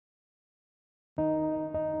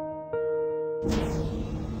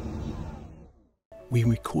We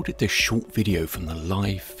recorded this short video from the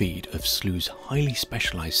live feed of Slooh's highly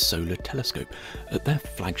specialised solar telescope at their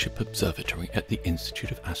flagship observatory at the Institute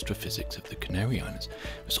of Astrophysics of the Canary Islands.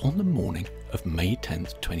 It was on the morning of May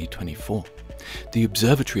 10th, 2024. The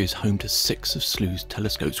observatory is home to 6 of Slooh's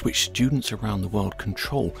telescopes, which students around the world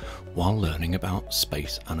control while learning about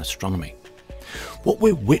space and astronomy. What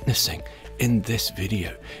we're witnessing in this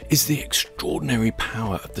video is the extraordinary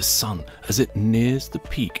power of the sun as it nears the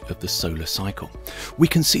peak of the solar cycle. We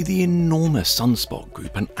can see the enormous sunspot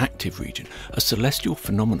group, an active region, a celestial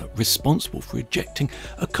phenomenon responsible for ejecting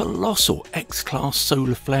a colossal X-class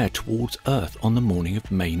solar flare towards Earth on the morning of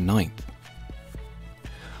May 9th.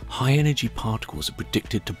 High energy particles are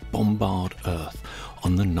predicted to bombard Earth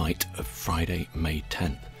on the night of Friday, May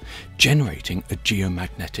 10th. Generating a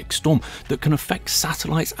geomagnetic storm that can affect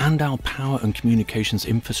satellites and our power and communications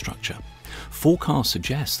infrastructure. Forecasts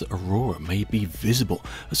suggest that Aurora may be visible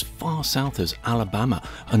as far south as Alabama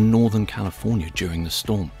and Northern California during the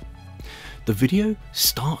storm. The video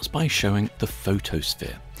starts by showing the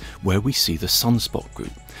photosphere, where we see the sunspot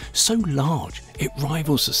group, so large it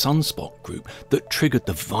rivals the sunspot group that triggered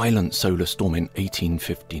the violent solar storm in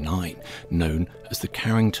 1859, known as the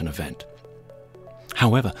Carrington event.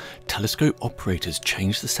 However, telescope operators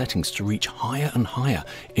change the settings to reach higher and higher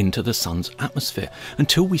into the sun's atmosphere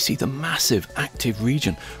until we see the massive active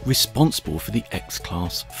region responsible for the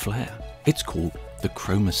X-class flare. It's called the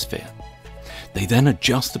chromosphere. They then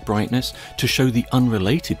adjust the brightness to show the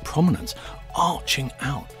unrelated prominence arching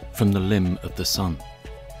out from the limb of the sun.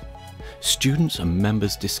 Students and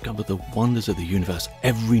members discover the wonders of the universe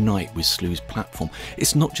every night with Slooh's platform.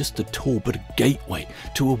 It's not just a tool, but a gateway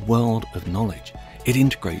to a world of knowledge. It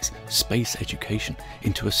integrates space education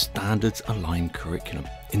into a standards-aligned curriculum,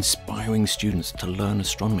 inspiring students to learn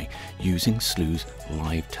astronomy using Slooh's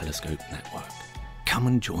live telescope network. Come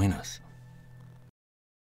and join us.